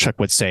Eddie Olczyk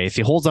would say, if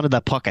he holds onto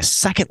that puck a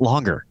second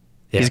longer,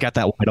 yeah, he's got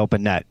that wide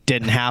open net.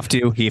 Didn't have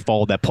to. He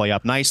followed that play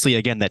up nicely.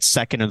 Again, that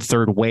second and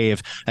third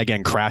wave,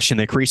 again, crashing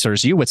the crease, or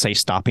as you would say,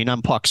 stopping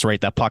on pucks,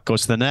 right? That puck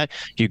goes to the net.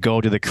 You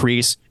go to the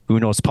crease. Who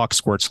knows? Puck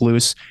squirts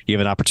loose. You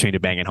have an opportunity to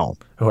bang it home.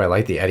 Oh, I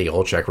like the Eddie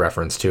Olczyk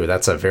reference too.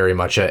 That's a very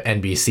much a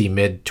NBC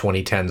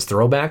mid-2010s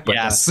throwback. But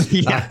yes.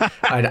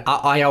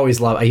 I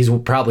always love. He's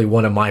probably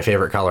one of my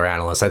favorite color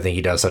analysts. I think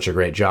he does such a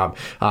great job.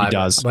 He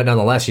does. But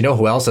nonetheless, you know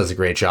who else does a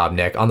great job,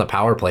 Nick? On the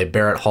power play,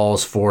 Barrett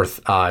Hall's fourth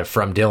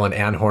from Dylan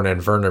Anhorn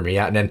and Werner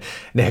Miettinen. And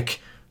Nick,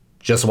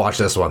 just watch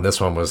this one. This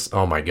one was,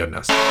 oh my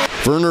goodness.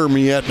 Werner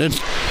Miettinen.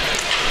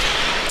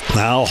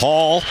 Now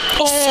Hall.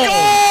 Scores!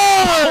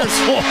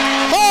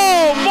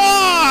 Oh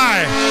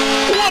my!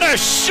 What a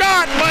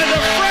shot by the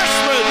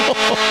freshman!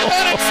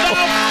 And it's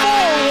now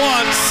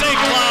 4-1 St.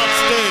 Cloud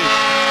State.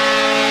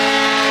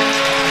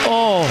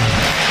 Oh,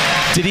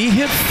 did he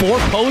hit 4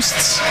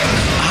 posts?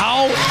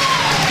 How?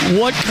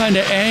 What kind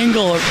of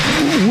angle of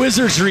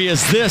wizardry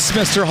is this,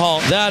 Mr.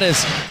 Hall?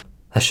 That's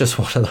just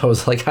one of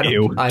those, like, I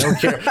don't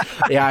care.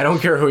 Yeah, I don't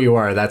care who you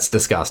are. That's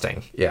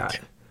disgusting. Yeah.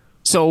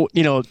 So,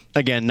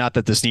 again, not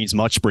that this needs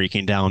much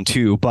breaking down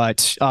too,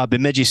 but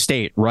Bemidji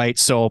State, right?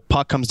 So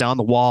puck comes down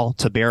the wall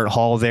to Barrett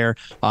Hall there.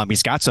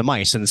 He's got some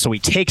ice, and so he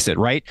takes it,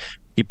 right?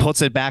 He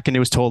puts it back into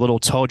his little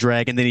toe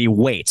drag, and then he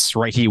waits,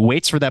 right? He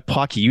waits for that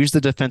puck. He used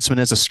the defenseman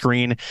as a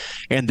screen.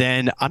 And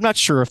then I'm not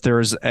sure if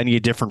there's any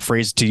different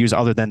phrase to use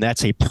other than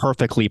that's a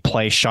perfectly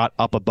placed shot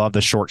up above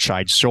the short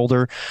side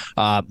shoulder.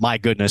 My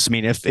goodness. I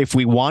mean, if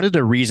we wanted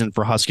a reason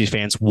for Huskies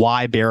fans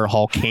why Barrett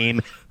Hall came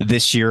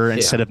this year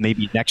instead of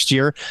maybe next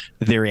year,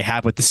 there you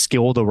have with the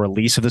skill, the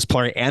release of this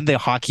player, and the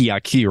hockey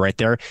IQ right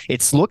there.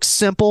 It looks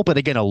simple, but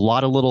again, a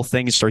lot of little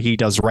things that he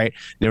does right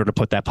in order to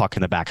put that puck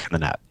in the back of the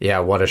net. Yeah,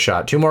 what a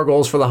shot. 2 more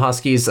goals for the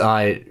Huskies.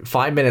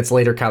 5 minutes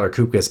later, Kyler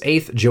Kupka's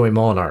 8th, Joey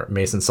Molinar,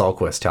 Mason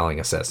Salquist telling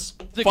assists.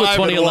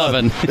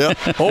 2011. Yep.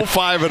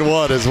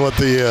 5-1 is what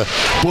the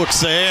books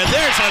say. And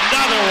there's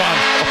another one.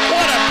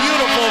 What a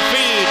beautiful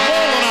feed.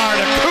 Molinar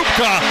to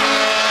Kupka.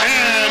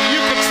 And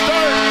you can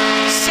start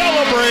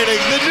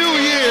celebrating the new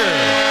year.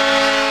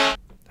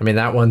 I mean,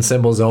 that one,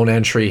 symbol zone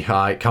entry,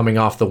 coming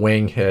off the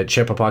wing,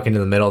 chip a puck into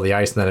the middle of the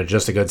ice, and then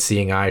just a good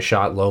seeing eye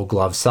shot, low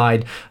glove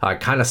side.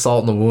 Kind of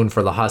salt in the wound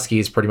for the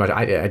Huskies, pretty much.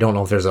 I don't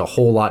know if there's a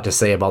whole lot to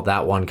say about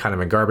that one, kind of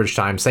in garbage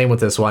time. Same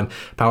with this one,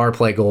 power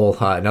play goal,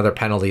 another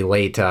penalty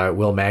late.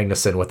 Will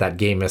Magnuson with that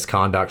game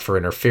misconduct for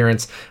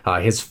interference.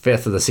 His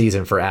 5th of the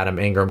season for Adam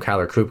Ingram.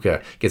 Kyler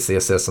Kupka gets the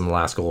assist on the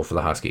last goal for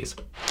the Huskies.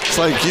 It's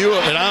like you,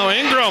 and now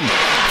Ingram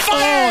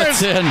fires,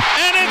 it's in. And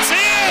it's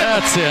in.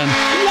 That's in.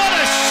 What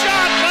a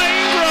shot by Ingram.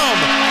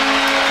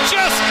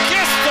 Just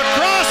kissed the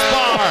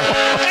crossbar.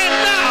 And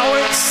now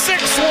it's 6-1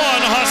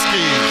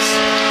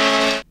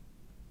 Huskies.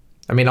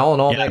 I mean, all in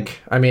all, Nick,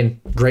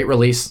 great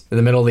release in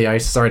the middle of the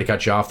ice. Sorry to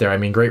cut you off there.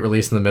 Great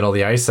release in the middle of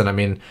the ice.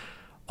 And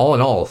all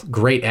in all,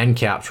 great end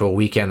cap to a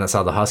weekend that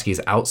saw the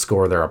Huskies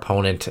outscore their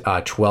opponent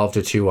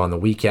 12-2 on the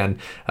weekend.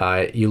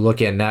 You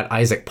look at net,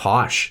 Isaac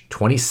Posh,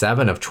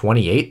 27 of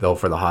 28 though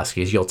for the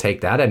Huskies. You'll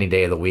take that any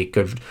day of the week.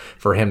 Good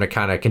for him to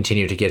kind of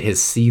continue to get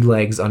his sea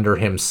legs under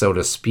him, so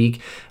to speak.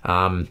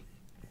 And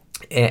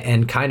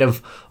kind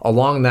of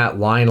along that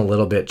line a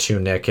little bit too,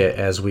 Nick,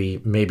 as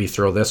we maybe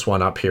throw this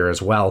one up here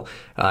as well.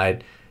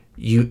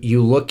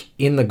 You look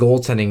in the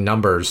goaltending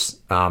numbers.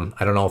 I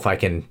don't know if I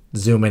can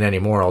zoom in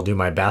anymore. I'll do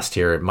my best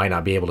here. It might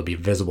not be able to be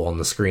visible on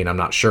the screen. I'm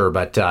not sure.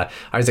 But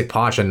Isaac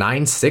Posh, a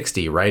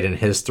 .960, right, in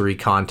his 3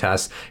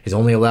 contests. He's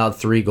only allowed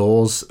 3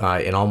 goals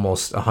in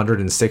almost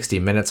 160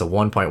 minutes of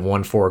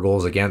 1.14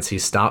 goals against.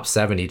 He's stopped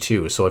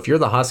 72. So if you're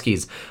the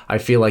Huskies, I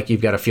feel like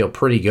you've got to feel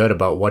pretty good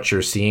about what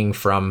you're seeing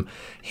from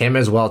him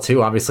as well,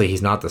 too. Obviously,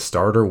 he's not the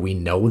starter. We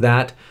know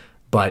that.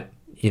 But,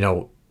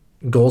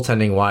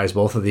 goaltending wise,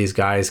 both of these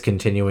guys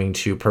continuing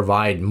to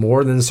provide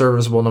more than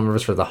serviceable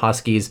numbers for the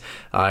Huskies.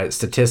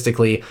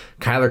 Statistically,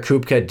 Kyler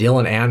Kupka,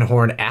 Dylan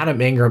Anhorn, Adam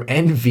Ingram,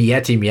 and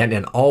Vieti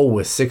Miettinen all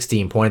with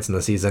 16 points in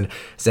the season.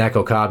 Zach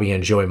Okabe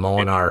and Joey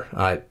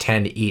Molinar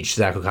 10 each.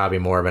 Zach Okabe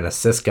more of an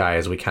assist guy,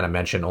 as we kind of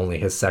mentioned, only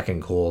his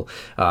second goal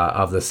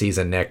of the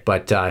season, Nick.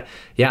 But the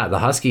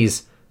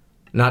Huskies,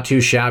 not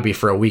too shabby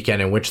for a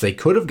weekend in which they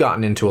could have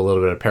gotten into a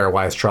little bit of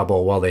pairwise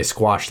trouble while they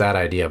squashed that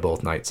idea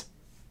both nights.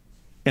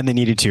 And they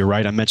needed to,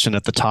 right? I mentioned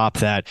at the top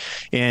that,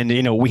 and,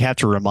 we have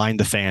to remind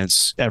the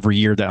fans every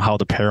year that how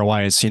the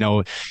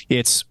pairwise,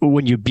 it's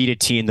when you beat a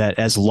team that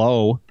as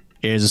low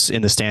is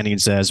in the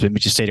standings as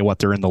Bemidji State,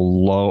 they're in the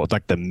low,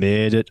 like the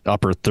mid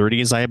upper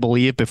 30s, I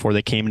believe, before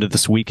they came into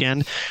this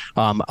weekend.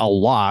 A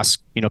loss,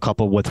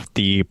 coupled with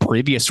the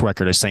previous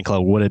record of St.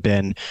 Cloud would have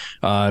been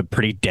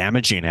pretty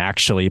damaging,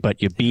 actually.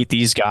 But you beat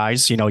these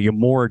guys, you're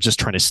more just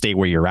trying to stay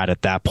where you're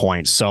at that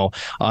point. So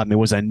it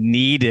was a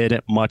needed,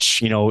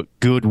 much,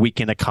 good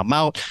weekend to come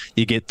out.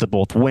 You get the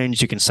both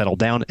wins, you can settle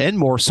down, and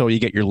more so you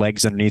get your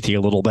legs underneath you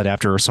a little bit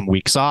after some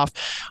weeks off.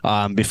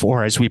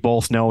 Before, as we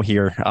both know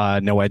here,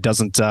 Noah, it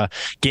doesn't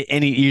get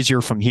any easier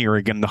from here.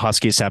 Again, the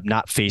Huskies have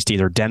not faced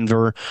either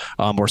Denver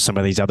or some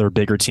of these other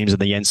bigger teams in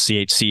the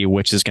NCHC,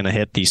 which is going to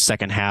hit the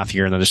second half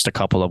here in just a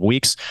couple of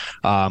weeks.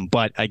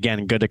 But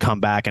again, good to come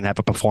back and have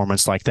a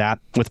performance like that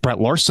with Brett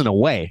Larson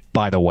away,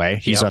 by the way.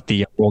 He's at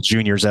the World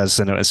Juniors as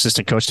an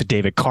assistant coach to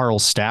David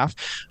Carl's staff,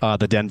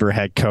 the Denver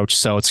head coach.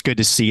 So it's good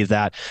to see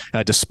that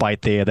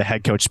despite the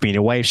head coach being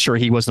away, sure,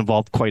 he was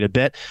involved quite a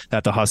bit,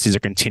 that the Huskies are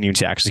continuing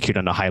to execute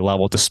on a high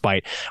level,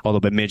 despite, although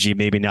Bemidji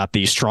maybe not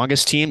the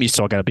strongest team, you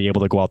still got to be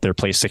able to go out there,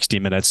 play 60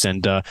 minutes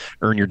and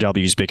earn your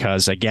W's,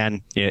 because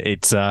again,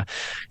 it's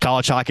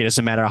college hockey. It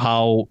doesn't matter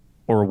how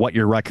or what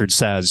your record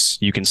says,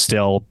 you can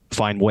still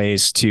find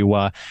ways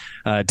to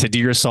do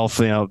yourself,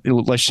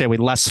 let's say,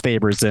 with less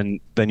favors than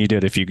you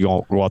did if you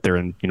go out there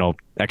and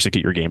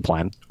execute your game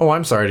plan. Oh,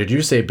 I'm sorry. Did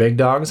you say big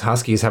dogs?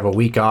 Huskies have a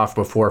week off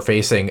before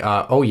facing.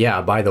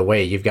 By the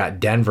way, you've got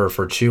Denver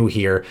for 2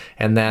 here,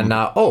 and then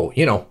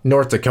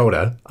North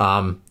Dakota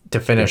to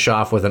finish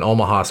off with an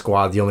Omaha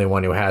squad, the only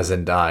one who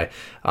hasn't.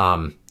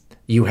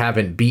 You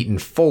haven't beaten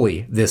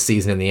fully this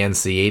season in the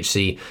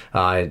NCHC.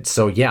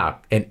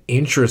 An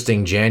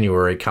interesting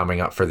January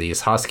coming up for these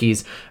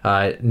Huskies.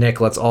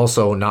 Nick, let's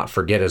also not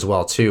forget as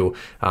well, too,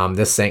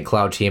 this St.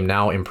 Cloud team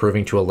now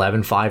improving to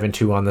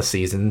 11-5-2 on the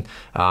season.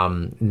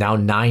 Now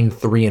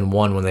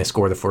 9-3-1 when they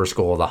score the first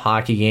goal of the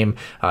hockey game.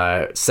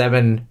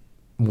 7-17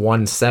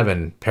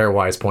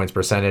 pairwise points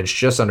percentage,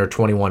 just under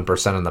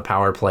 21% on the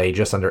power play,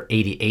 just under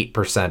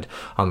 88%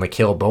 on the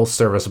kill. Both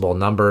serviceable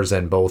numbers,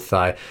 and both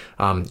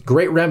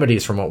great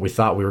remedies from what we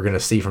thought we were going to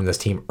see from this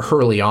team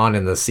early on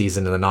in the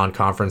season in the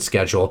non-conference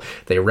schedule.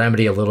 They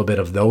remedy a little bit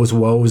of those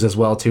woes as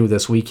well too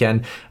this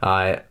weekend.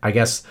 I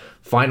guess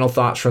final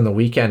thoughts from the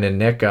weekend, and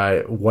Nick,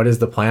 what is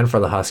the plan for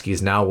the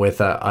Huskies now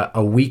with a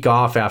week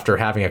off after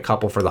having a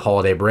couple for the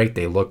holiday break?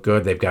 They look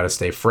good. They've got to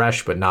stay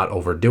fresh but not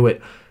overdo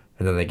it.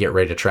 And then they get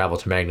ready to travel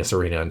to Magnus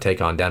Arena and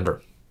take on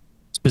Denver.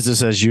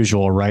 Business as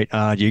usual, right?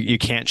 You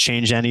can't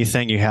change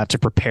anything. You have to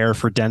prepare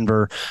for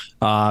Denver,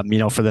 for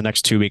the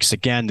next 2 weeks.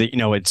 Again,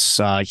 it's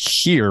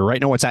here,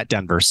 right? No, it's at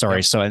Denver.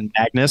 Sorry. So, and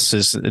Magnus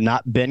has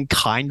not been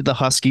kind to the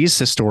Huskies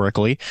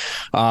historically.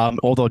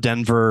 Although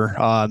Denver,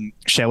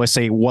 shall we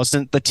say,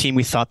 wasn't the team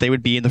we thought they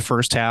would be in the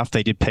first half.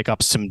 They did pick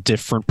up some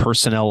different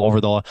personnel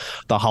over the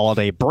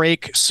holiday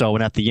break. So,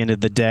 and at the end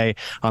of the day,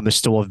 there's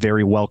still a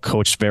very well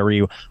coached,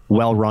 very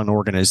well run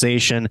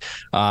organization.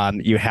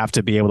 You have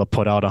to be able to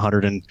put out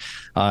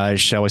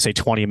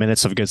 20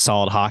 minutes of good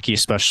solid hockey,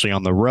 especially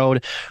on the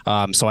road.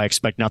 So I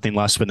expect nothing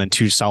less than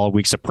 2 solid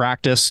weeks of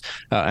practice,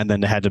 and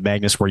then to head to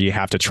Magnus, where you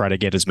have to try to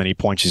get as many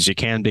points as you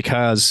can,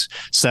 because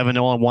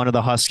 7-0-1 of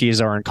the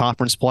Huskies are in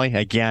conference play.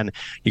 Again,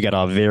 you got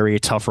a very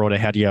tough road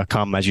ahead of you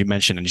come, as you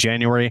mentioned, in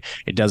January.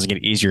 It doesn't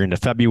get easier into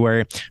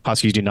February.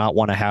 Huskies do not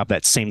want to have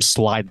that same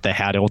slide that they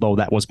had, although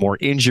that was more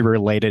injury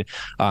related.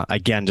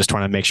 Again, just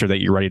trying to make sure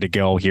that you're ready to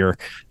go here,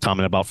 Tom,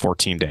 in about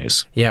 14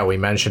 days. Yeah, we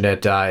mentioned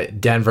it.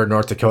 Denver,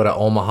 North Dakota,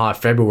 Omaha.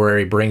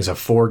 February brings a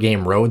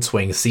 4-game road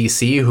swing.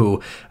 CC,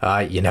 who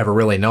you never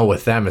really know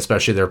with them,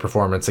 especially their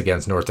performance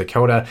against North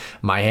Dakota.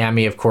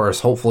 Miami, of course,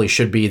 hopefully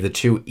should be the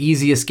 2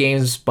 easiest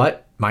games,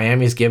 but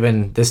Miami's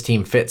given this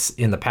team fits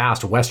in the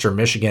past. Western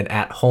Michigan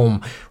at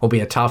home will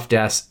be a tough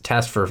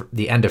test for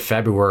the end of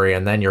February,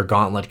 and then your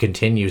gauntlet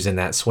continues in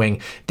that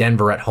swing.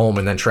 Denver at home,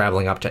 and then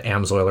traveling up to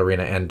Amsoil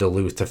Arena and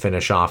Duluth to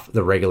finish off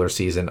the regular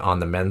season on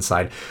the men's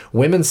side.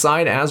 Women's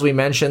side, as we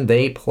mentioned,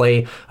 they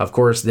play, of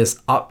course, this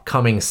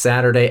upcoming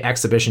Saturday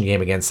exhibition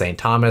game against St.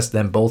 Thomas.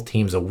 Then both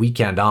teams a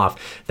weekend off.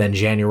 Then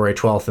January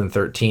 12th and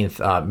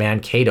 13th,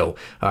 Mankato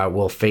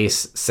will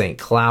face St.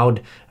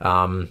 Cloud.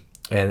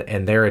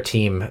 And they're a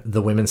team,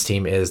 the women's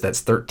team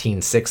that's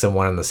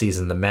 13-6-1 in the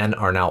season. The men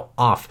are now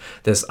off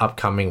this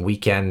upcoming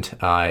weekend,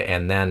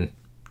 and then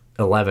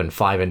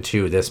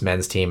 11-5-2 this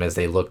men's team as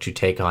they look to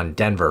take on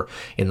Denver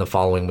in the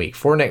following week.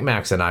 For Nick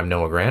Maxon, I'm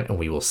Noah Grant, and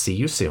we will see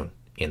you soon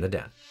in the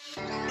Den.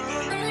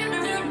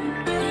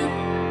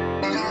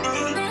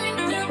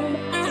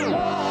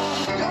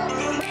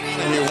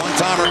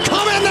 One-timer,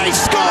 come in, they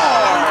score!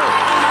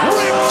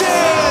 Ripped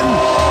in!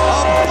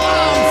 A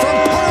bomb from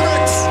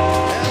Permix!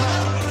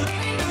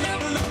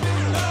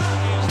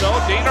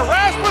 Dana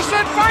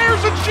Rasmussen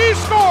fires and she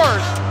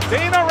scores!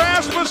 Dana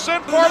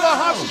Rasmussen for the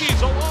Huskies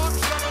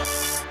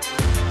alongside.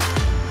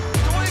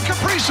 Dwayne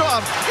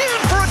Kaprizov in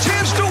for a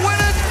chance to win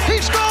it.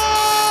 He scores!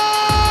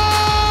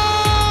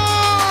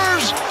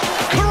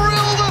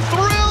 Kirill the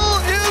Thrill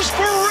is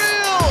for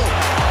real!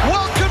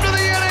 Welcome to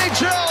the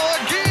NHL, a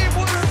game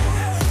winner.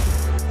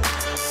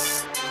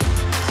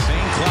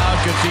 St. Cloud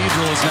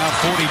Cathedral is now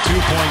 42.6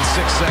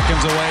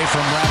 seconds away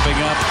from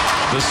wrapping up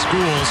the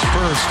school's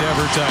first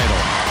ever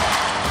title.